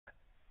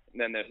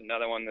then there's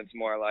another one that's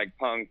more like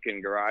punk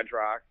and garage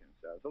rock. And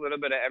so it's a little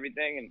bit of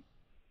everything, and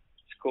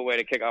it's a cool way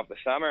to kick off the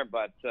summer.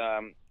 But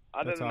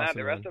other than that,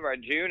 the rest of our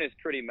June is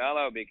pretty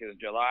mellow because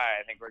July,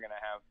 I think we're going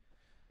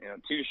to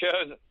have 2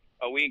 shows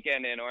a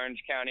weekend in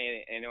Orange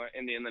County,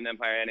 in the Inland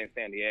Empire, and in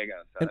San Diego.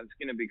 So it's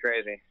going to be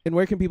crazy. And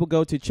where can people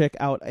go to check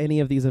out any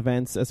of these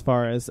events as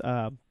far as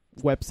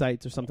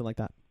websites or something like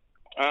that?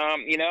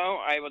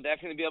 I will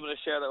definitely be able to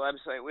share the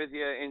website with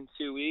you in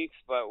 2 weeks,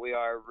 but we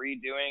are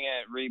redoing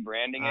it,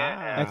 rebranding it,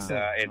 and it's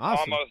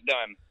almost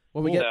done.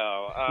 Well,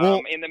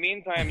 in the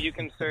meantime, you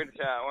can search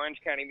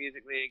Orange County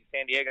Music League,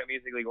 San Diego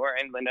Music League, or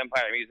Inland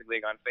Empire Music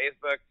League on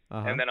Facebook,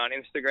 and then on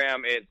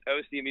Instagram, it's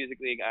OC Music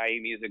League, IE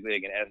Music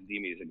League, and SD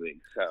Music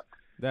League. So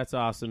that's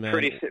awesome, man.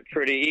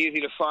 Pretty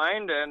easy to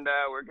find, and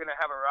we're gonna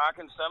have a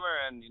rockin' summer,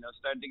 and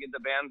start to get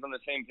the bands on the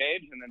same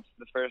page, and that's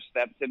the first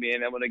step to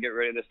being able to get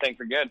rid of this thing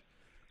for good.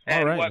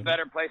 And what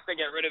better place to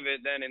get rid of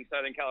it than in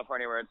Southern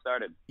California where it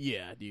started?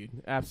 Yeah, dude,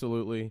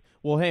 absolutely.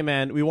 Well, hey,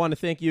 man, we want to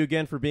thank you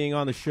again for being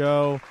on the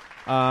show.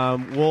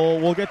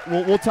 We'll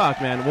talk,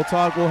 man. We'll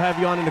talk. We'll have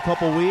you on in a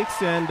couple weeks,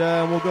 and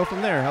we'll go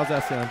from there. How's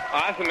that sound?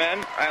 Awesome,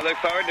 man. I look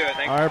forward to it.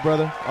 Thanks. All right,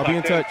 brother. I'll be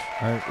in touch.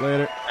 All right,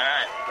 later. All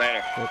right,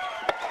 later.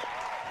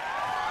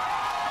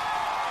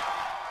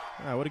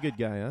 All right, what a good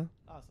guy, huh?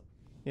 Awesome.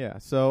 Yeah.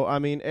 So, I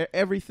mean,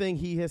 everything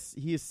he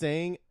is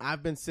saying,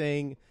 I've been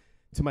saying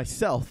to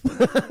myself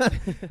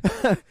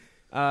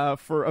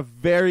for a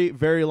very,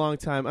 very long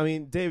time. I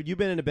mean, Dayvid, you've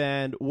been in a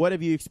band. What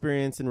have you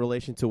experienced in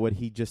relation to what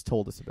he just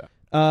told us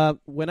about?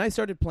 When I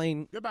started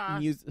playing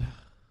music,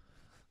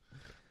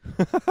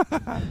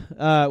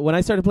 when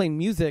I started playing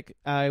music,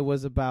 I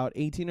was about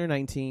 18 or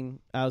 19.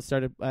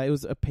 It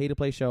was a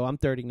pay-to-play show. I'm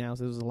 30 now,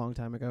 so it was a long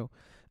time ago.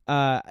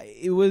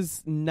 It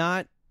was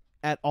not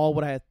at all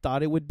what I had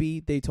thought it would be.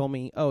 They told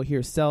me, "Oh,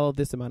 here, sell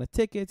this amount of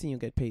tickets, and you'll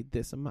get paid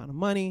this amount of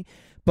money."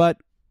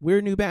 But we're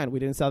a new band. We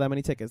didn't sell that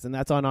many tickets, and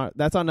that's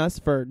on us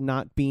for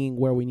not being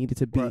where we needed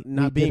to be.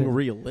 Not being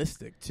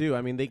realistic too.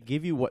 I mean, they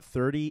give you what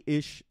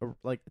 30-ish,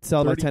 like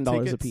sell like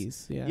 $10 a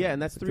piece. Yeah, and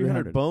that's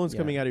 300 bones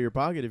coming out of your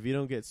pocket if you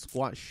don't get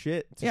squat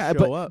shit to show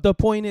but up. The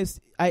point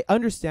is, I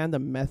understand the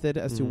method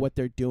as to what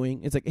they're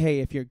doing. It's like, hey,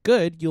 if you're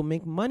good, you'll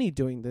make money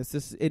doing this.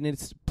 And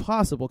it's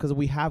possible because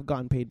we have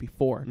gotten paid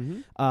before.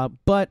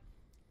 But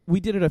we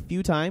did it a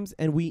few times,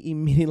 and we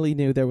immediately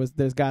knew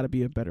there's got to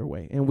be a better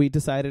way. And we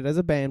decided as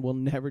a band we'll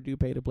never do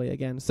pay-to-play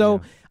again.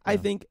 So I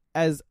think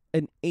as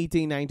an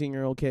 18,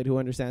 19-year-old kid who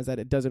understands that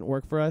it doesn't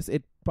work for us,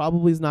 it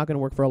probably is not going to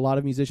work for a lot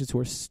of musicians who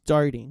are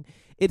starting.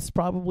 It's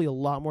probably a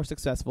lot more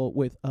successful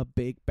with a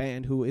big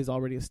band who is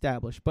already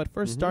established. But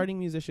for starting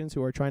musicians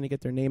who are trying to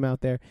get their name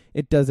out there,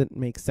 it doesn't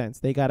make sense.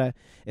 They got to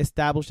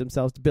establish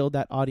themselves to build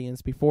that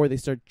audience before they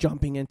start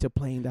jumping into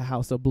playing the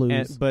House of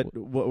Blues. But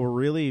what we're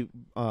really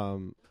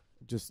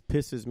just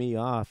pisses me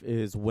off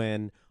is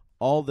when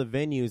all the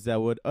venues that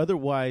would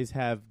otherwise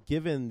have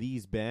given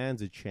these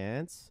bands a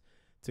chance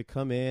to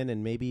come in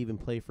and maybe even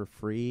play for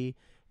free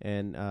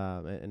and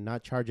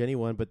not charge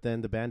anyone, but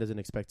then the band doesn't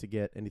expect to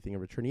get anything in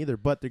return either.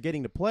 But they're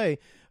getting to play.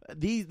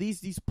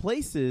 These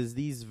places,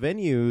 these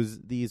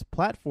venues, these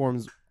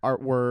platforms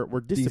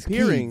were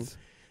disappearing.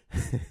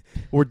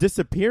 Were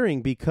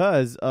disappearing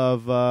because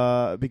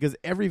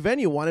every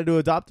venue wanted to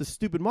adopt a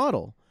stupid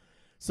model.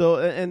 So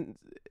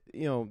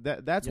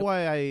that's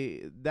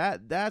why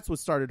that's what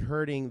started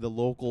hurting the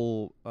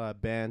local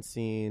band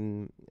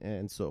scene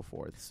and so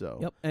forth.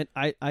 So and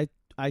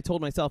I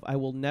told myself I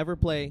will never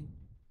play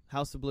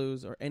House of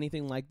Blues or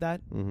anything like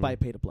that by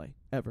pay to play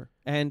ever.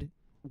 And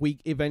we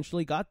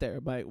eventually got there.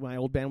 By my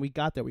old band, we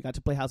got there. We got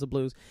to play House of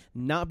Blues,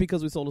 not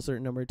because we sold a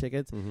certain number of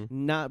tickets,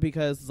 not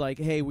because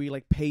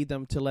we paid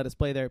them to let us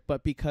play there,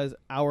 but because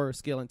our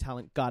skill and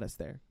talent got us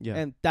there. Yeah.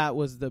 And that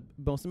was the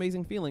most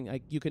amazing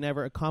feeling you can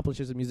ever accomplish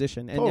as a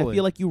musician. And I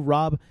feel like you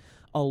rob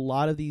a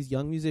lot of these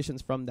young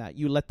musicians from that.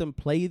 You let them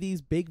play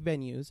these big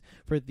venues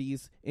for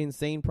these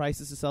insane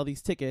prices to sell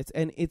these tickets,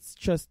 and it's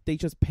just they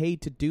just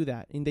paid to do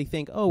that, and they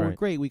think, we're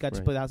great, we got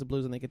to play the House of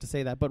Blues, and they get to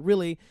say that, but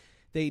really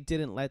they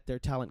didn't let their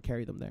talent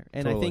carry them there.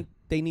 And I think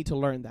they need to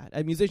learn that.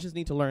 And musicians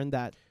need to learn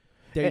that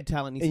their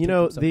talent needs to take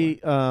them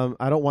somewhere.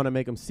 I don't want to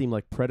make them seem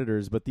like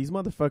predators, but these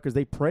motherfuckers,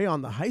 they prey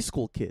on the high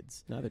school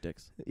kids. No, they're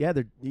dicks. Yeah,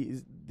 they're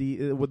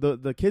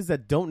the kids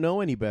that don't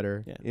know any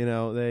better. Yeah.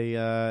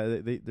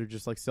 They're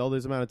just like, sell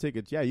this amount of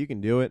tickets. Yeah, you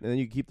can do it, and then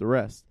you keep the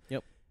rest.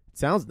 Yep. It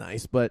sounds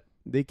nice, but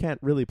they can't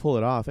really pull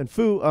it off. And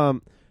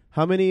Foo,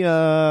 how many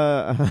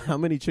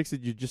chicks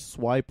did you just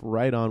swipe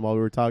right on while we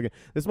were talking?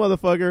 This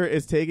motherfucker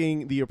is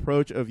taking the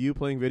approach of you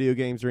playing video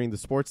games during the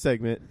sports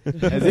segment.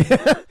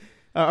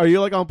 Are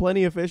you on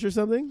Plenty of Fish or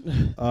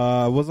something?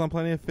 I was on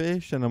Plenty of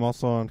Fish, and I'm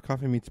also on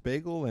Coffee Meets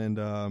Bagel, and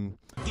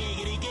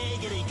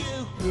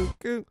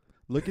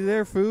looky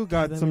there, Foo.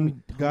 Got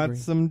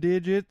some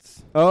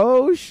digits.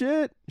 Oh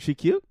shit, she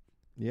cute?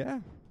 Yeah,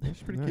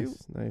 she's pretty cute.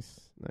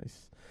 Nice.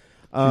 She's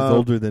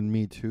older than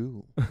me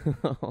too.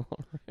 Right.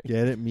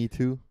 Get it? Me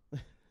too.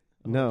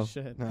 No.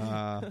 Shit.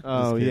 God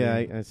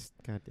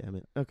damn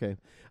it. Okay.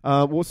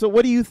 So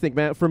what do you think,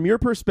 man? From your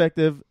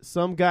perspective,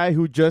 some guy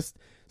who just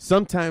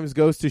sometimes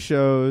goes to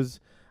shows.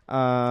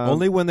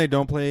 Only when they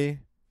don't play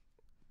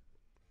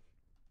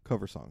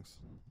cover songs.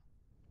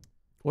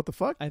 What the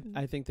fuck? I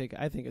think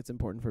it's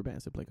important for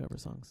bands to play cover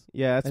songs.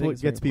 Yeah, that's what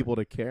gets people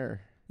important. to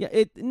care. Yeah,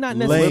 it not Lame.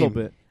 necessarily A little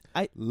bit.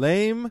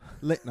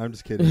 No, I'm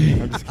just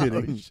kidding. I'm just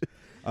kidding.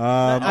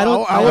 I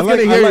was going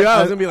to hear you out.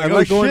 I was going to be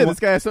like, shit, this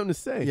guy has something to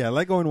say. Yeah, I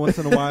like going once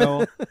in a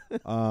while.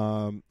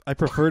 I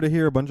prefer to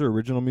hear a bunch of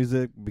original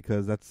music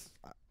because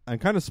I'm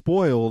kind of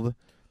spoiled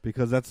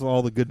because that's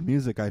all the good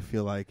music I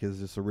feel like is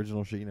just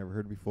original shit you never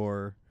heard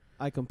before.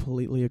 I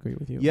completely agree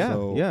with you.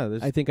 Yeah,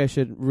 I think I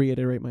should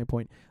reiterate my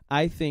point.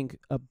 I think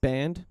a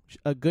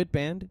good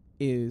band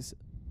is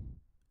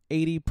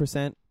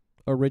 80%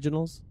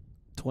 originals,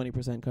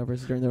 20%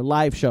 covers during their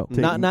live show.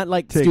 Not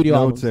like take studio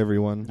notes, albums.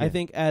 everyone. I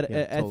think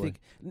totally.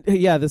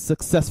 the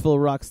successful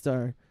rock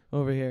star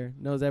over here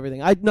knows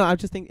everything. I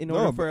just think in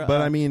order for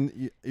I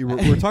mean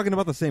we're talking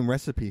about the same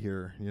recipe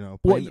here, you know.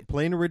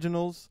 Plain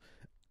originals,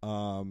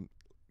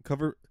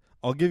 cover.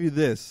 I'll give you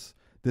this.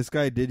 This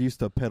guy did used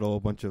to peddle a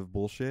bunch of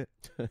bullshit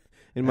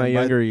in my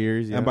younger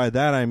years. Yeah. And by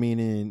that I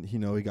mean, he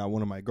got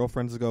one of my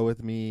girlfriends to go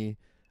with me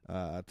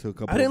to a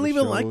couple. I didn't of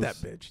even shows. like that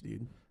bitch,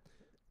 dude.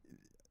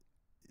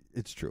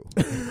 It's true.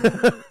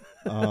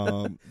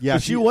 Yeah,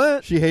 she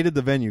went. She hated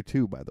the venue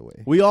too, by the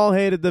way. We all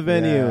hated the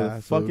venue. Yeah,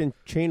 Fucking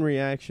chain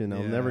reaction.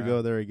 I'll never Yeah.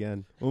 go there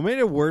again. What made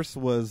it worse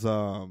was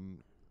I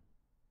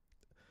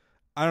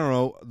don't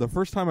know. The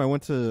first time I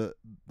went to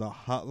the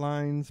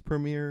Hotlines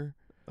premiere,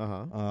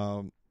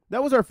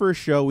 that was our first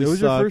show. It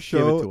was your first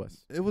show. Give it to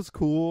us. It was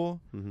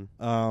cool.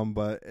 Mm-hmm.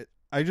 But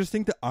I just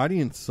think the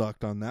audience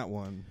sucked on that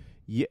one.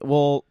 Yeah.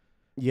 Well.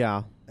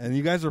 Yeah. And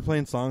you guys were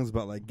playing songs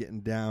about like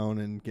getting down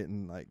and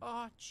getting like,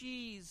 oh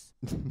jeez,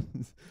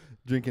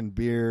 drinking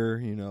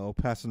beer,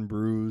 passing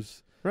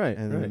brews. Right.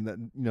 And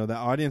that, that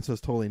audience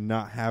was totally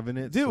not having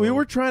it. Dude, so. we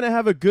were trying to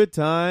have a good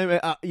time.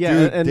 Yeah.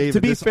 Dude, and Dayvid,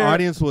 to be this fair,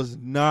 audience was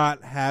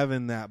not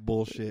having that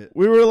bullshit.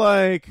 We were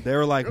like, they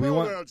were like, Hello we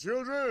want there,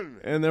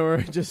 children. And they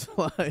were just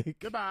like,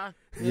 Goodbye.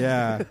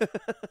 Yeah.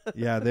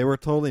 Yeah, they were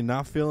totally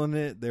not feeling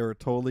it. They were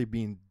totally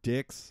being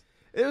dicks.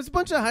 It was a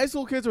bunch of high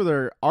school kids with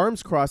their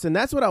arms crossed, and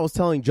that's what I was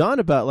telling John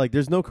about. Like,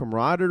 there's no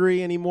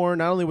camaraderie anymore,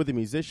 not only with the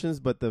musicians,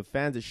 but the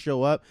fans that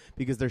show up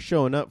because they're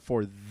showing up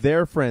for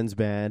their friend's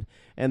band,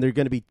 and they're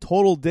going to be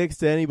total dicks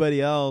to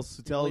anybody else.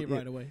 Leave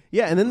right away.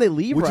 Yeah, and then they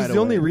leave Which right away. Which is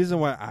the only reason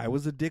why I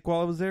was a dick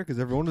while I was there, because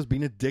everyone was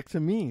being a dick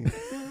to me.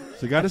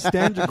 So you got to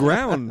stand your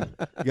ground.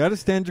 You got to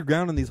stand your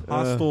ground in these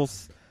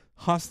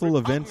hostile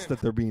events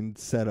that they're being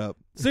set up.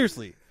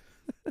 Seriously.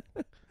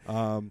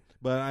 But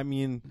I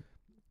mean,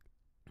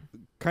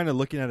 kind of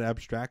looking at it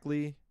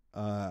abstractly,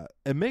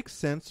 it makes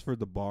sense for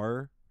the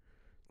bar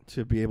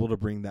to be able to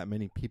bring that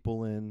many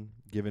people in,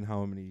 given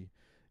how many,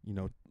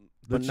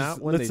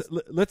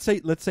 let's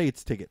say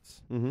it's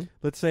tickets. Mm-hmm.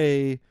 Let's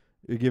say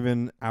you're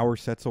giving hour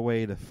sets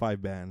away to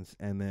 5 bands,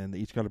 and then they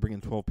each got to bring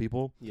in 12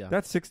 people. Yeah,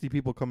 that's 60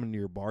 people coming to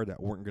your bar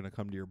that weren't going to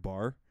come to your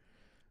bar.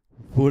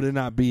 Would it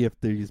not be if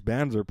these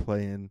bands are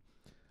playing?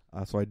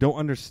 So I don't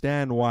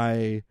understand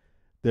why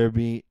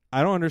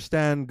I don't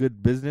understand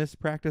good business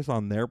practice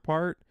on their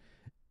part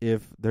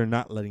if they're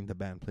not letting the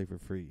band play for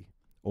free.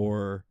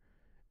 Or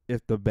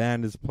if the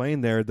band is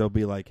playing there, they'll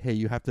be like, hey,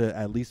 you have to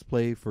at least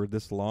play for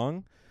this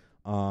long.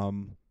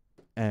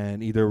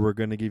 And either we're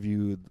going to give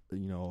you,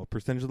 a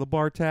percentage of the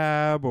bar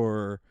tab,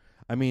 or,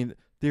 I mean,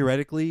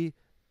 theoretically,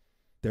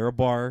 they're a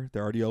bar,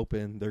 they're already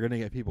open, they're going to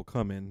get people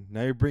coming.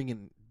 Now you're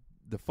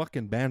the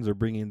fucking bands are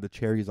bringing the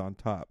cherries on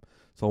top.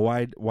 So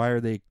why are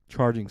they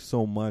charging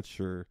so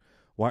much, or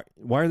why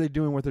are they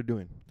doing what they're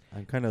doing?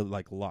 I'm kind of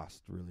like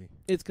lost, really.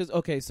 It's because,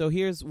 so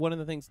here's one of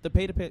the things. The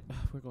pay-to-play,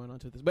 we're going on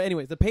to this. But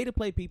anyways, the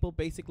pay-to-play people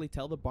basically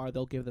tell the bar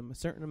they'll give them a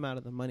certain amount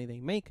of the money they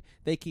make.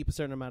 They keep a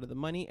certain amount of the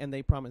money, and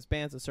they promise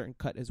bands a certain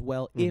cut as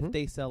well if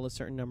they sell a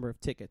certain number of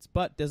tickets.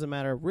 But doesn't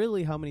matter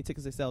really how many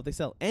tickets they sell. If they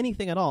sell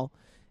anything at all,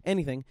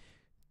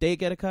 they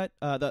get a cut.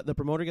 The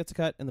promoter gets a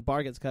cut, and the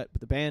bar gets a cut,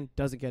 but the band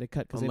doesn't get a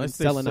cut because they didn't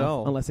sell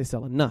enough. Unless they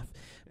sell enough.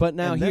 But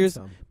now here's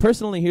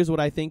what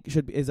I think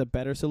is a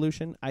better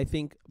solution. I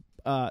think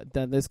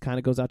then this kind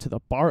of goes out to the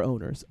bar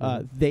owners.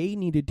 They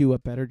need to do a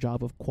better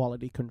job of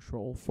quality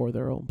control for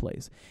their own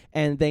place,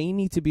 and they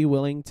need to be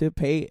willing to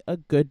pay a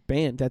good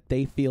band that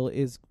they feel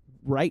is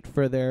right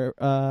for their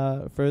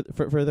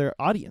for their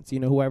audience.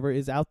 Whoever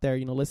is out there,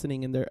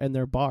 listening in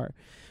their bar.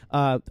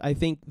 I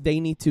think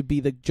they need to be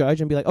the judge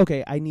and be like,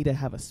 okay, I need to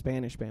have a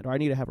Spanish band, or I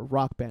need to have a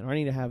rock band, or I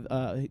need to have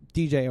a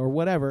DJ or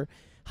whatever.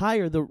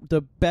 Hire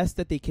the best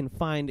that they can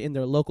find in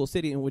their local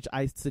city, in which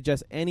I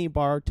suggest any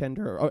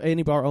bartender or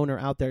any bar owner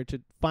out there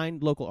to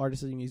find local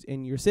artists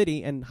in your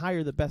city and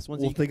hire the best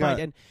ones that you can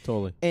find,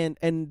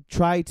 and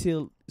try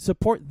to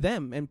support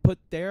them and put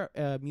their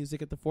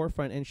music at the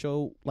forefront and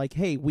show like,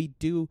 hey, we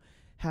do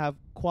have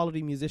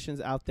quality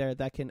musicians out there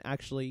that can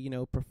actually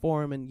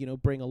perform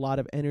and bring a lot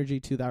of energy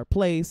to our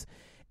place,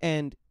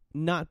 and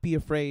not be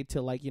afraid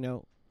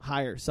to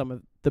hire some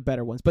of the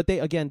better ones. But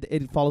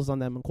it falls on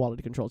them in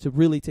quality control to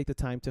really take the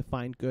time to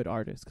find good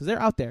artists, because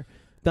they're out there.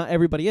 Not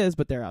everybody is,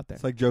 but they're out there.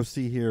 It's like Joe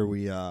C here.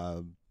 We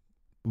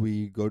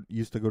we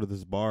used to go to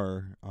this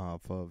bar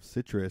off of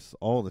Citrus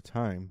all the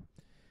time.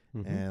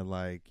 And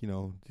like, you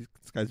know,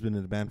 this guy's been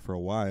in the band for a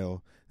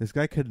while. This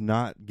guy could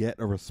not get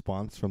a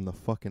response from the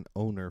fucking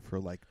owner for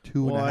like 2.5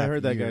 years. Well, I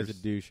heard that guy's a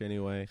douche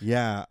anyway.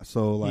 Yeah,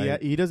 so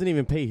like he doesn't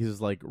even pay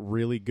his like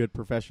really good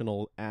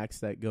professional acts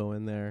that go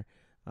in there.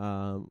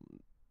 But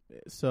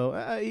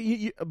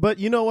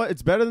you know what?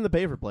 It's better than the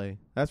pay for play.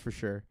 That's for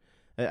sure.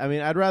 I mean,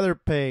 I'd rather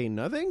pay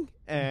nothing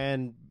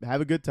and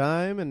have a good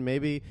time. And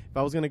maybe if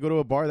I was going to go to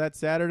a bar that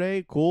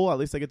Saturday, cool. At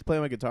least I get to play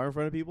my guitar in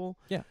front of people.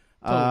 Yeah.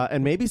 Totally.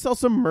 And maybe sell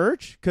some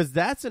merch because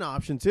that's an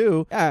option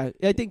too. Yeah,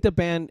 I think the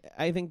band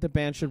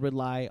should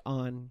rely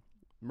on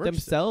merch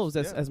themselves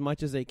as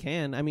much as they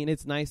can. I mean,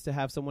 it's nice to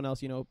have someone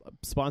else, you know,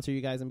 sponsor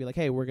you guys and be like,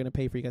 hey, we're going to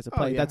pay for you guys to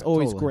play. That's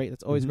always great.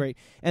 That's always great.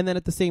 And then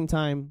at the same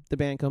time, the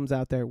band comes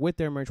out there with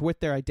their merch, with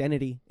their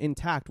identity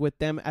intact, with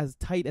them as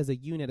tight as a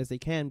unit as they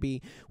can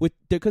be,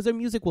 because their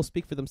music will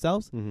speak for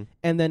themselves.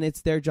 And then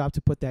it's their job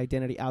to put the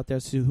identity out there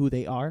to who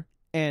they are.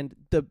 And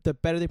the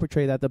better they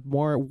portray that, the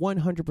more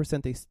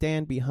 100% they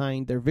stand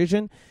behind their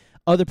vision.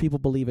 Other people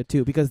believe it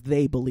too because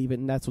they believe it,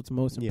 and that's what's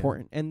most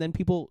important. And then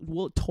people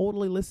will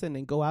totally listen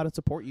and go out and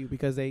support you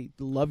because they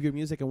love your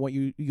music and what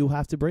you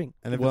have to bring.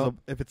 And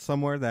if it's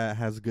somewhere that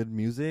has good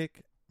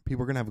music,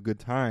 people are gonna have a good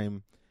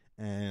time.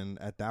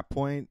 And at that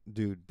point,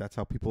 dude, that's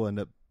how people end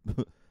up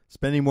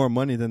spending more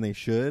money than they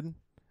should.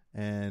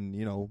 And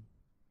you know,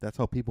 that's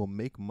how people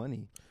make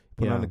money.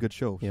 Put on a good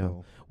show. Yeah.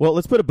 So. Well,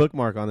 let's put a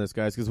bookmark on this,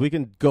 guys, because we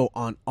can go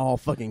on all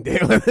fucking day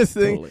with this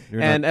thing.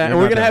 Totally. And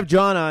we're gonna have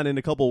John on in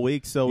a couple of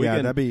weeks, so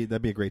that'd be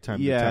a great time.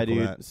 Yeah, to tackle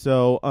dude. That.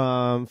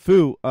 So,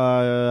 Foo,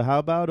 how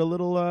about a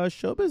little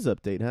showbiz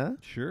update, huh?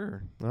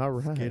 Sure. All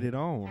right. Let's get it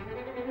on.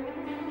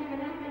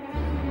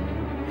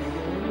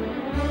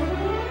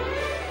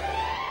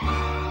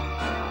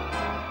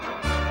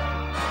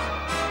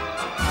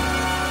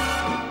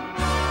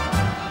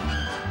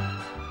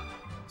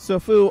 So,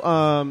 Foo,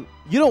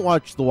 you don't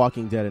watch The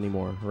Walking Dead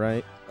anymore,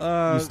 right?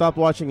 You stopped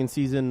watching in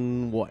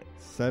season, what?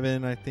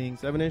 7, I think.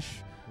 7-ish?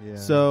 Yeah.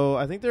 So,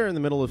 I think they're in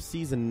the middle of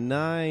season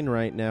 9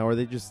 right now, or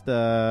they just,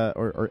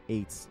 or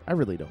 8. I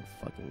really don't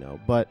fucking know.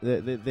 But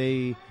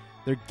they're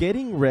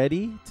getting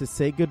ready to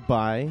say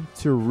goodbye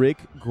to Rick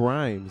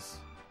Grimes.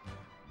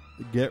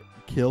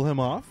 Kill him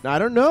off? I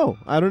don't know.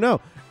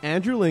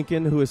 Andrew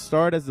Lincoln, who has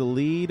starred as the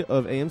lead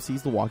of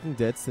AMC's The Walking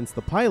Dead since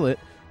the pilot,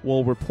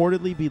 will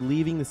reportedly be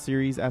leaving the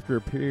series after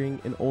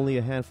appearing in only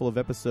a handful of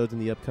episodes in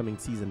the upcoming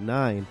season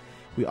 9.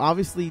 We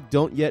obviously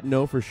don't yet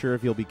know for sure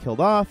if he'll be killed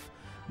off,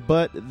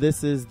 but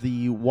this is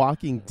The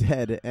Walking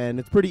Dead, and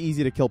it's pretty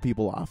easy to kill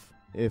people off,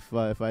 if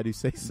I do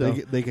say so.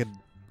 They could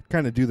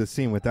kind of do the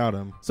scene without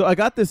him. So I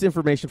got this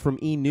information from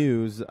E!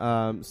 News.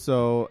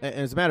 So, and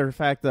as a matter of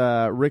fact,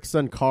 Rick's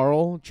son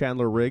Carl,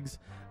 Chandler Riggs,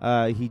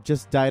 he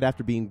just died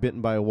after being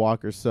bitten by a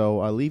walker.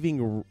 So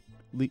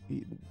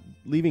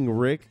leaving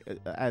Rick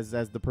as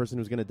the person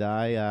who's going to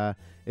die,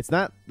 it's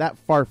not that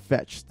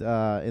far-fetched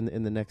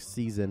in the next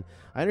season.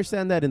 I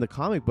understand that in the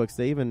comic books,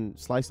 they even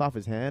sliced off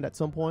his hand at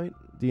some point.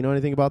 Do you know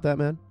anything about that,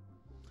 man?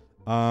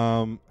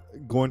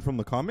 Going from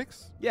the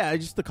comics? Yeah,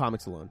 just the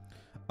comics alone.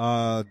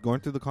 Going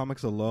through the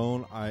comics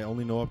alone, I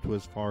only know up to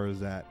as far as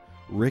that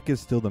Rick is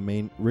still the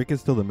main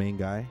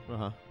guy.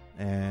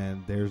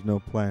 And there's no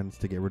plans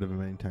to get rid of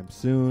him anytime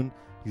soon.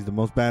 He's the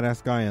most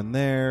badass guy in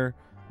there.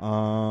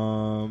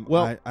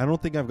 I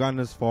don't think I've gotten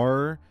as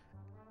far.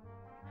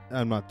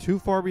 I'm not too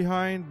far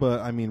behind, but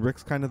I mean,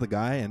 Rick's kind of the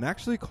guy, and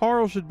actually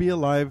Carl should be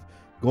alive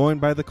going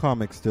by the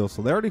comics still,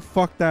 so they already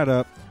fucked that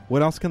up.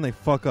 What else can they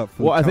fuck up?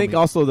 Well, I think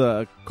also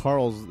the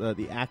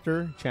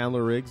actor,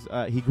 Chandler Riggs,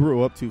 he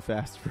grew up too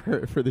fast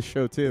for the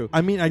show too.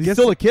 I mean, he's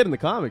still a kid in the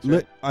comics,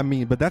 right? I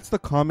mean, but that's the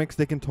comics.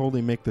 They can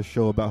totally make the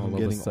show about him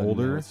getting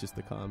older. It's just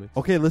the comics.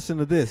 Okay, listen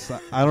to this.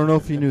 I don't know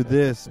if you knew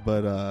this,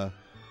 but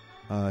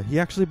he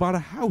actually bought a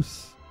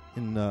house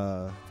in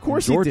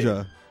Georgia. He did.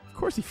 Of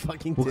course he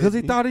fucking did. Because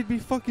he thought he'd be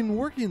fucking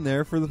working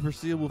there for the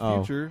foreseeable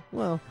future.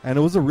 Well, and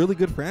it was a really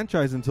good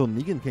franchise until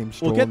Negan came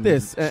strolling, get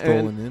this.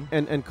 Strolling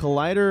in. And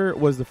Collider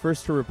was the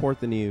first to report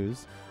the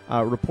news.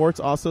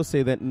 Reports also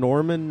say that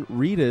Norman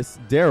Reedus,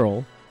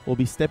 Daryl, will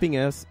be stepping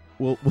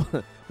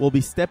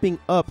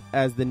up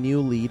as the new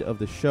lead of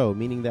the show,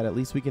 meaning that at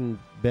least we can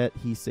bet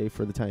he's safe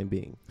for the time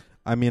being.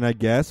 I mean, I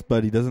guess,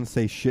 but he doesn't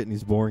say shit and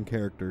he's a boring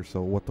character,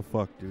 so what the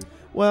fuck, dude?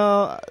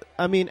 Well,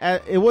 I mean,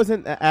 it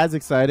wasn't as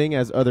exciting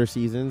as other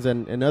seasons,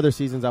 and in other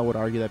seasons I would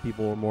argue that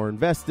people were more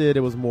invested. It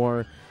was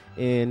more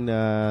in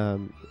the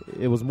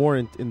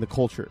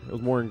culture. It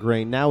was more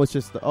ingrained. Now it's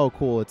just,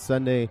 cool, it's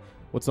Sunday,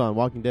 what's on?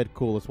 Walking Dead,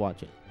 cool, let's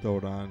watch it. Throw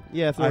it on.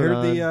 Yeah, I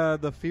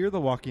heard the Fear the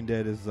Walking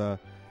Dead is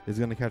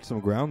going to catch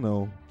some ground,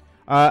 though.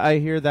 I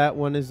hear that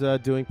one is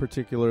doing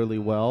particularly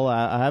well.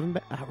 I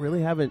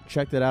really haven't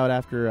checked it out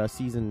after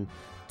season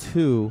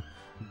 2,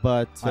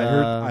 but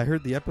I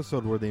heard the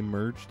episode where they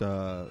merged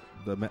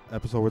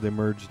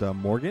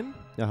Morgan.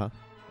 I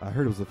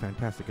heard it was a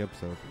fantastic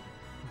episode.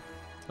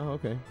 Oh,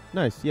 okay,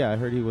 nice. Yeah, I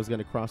heard he was going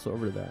to cross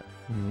over to that.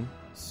 Mm-hmm.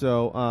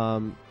 So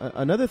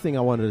another thing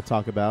I wanted to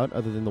talk about,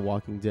 other than The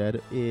Walking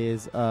Dead,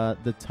 is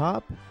the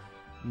top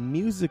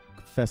music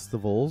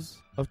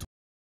festivals of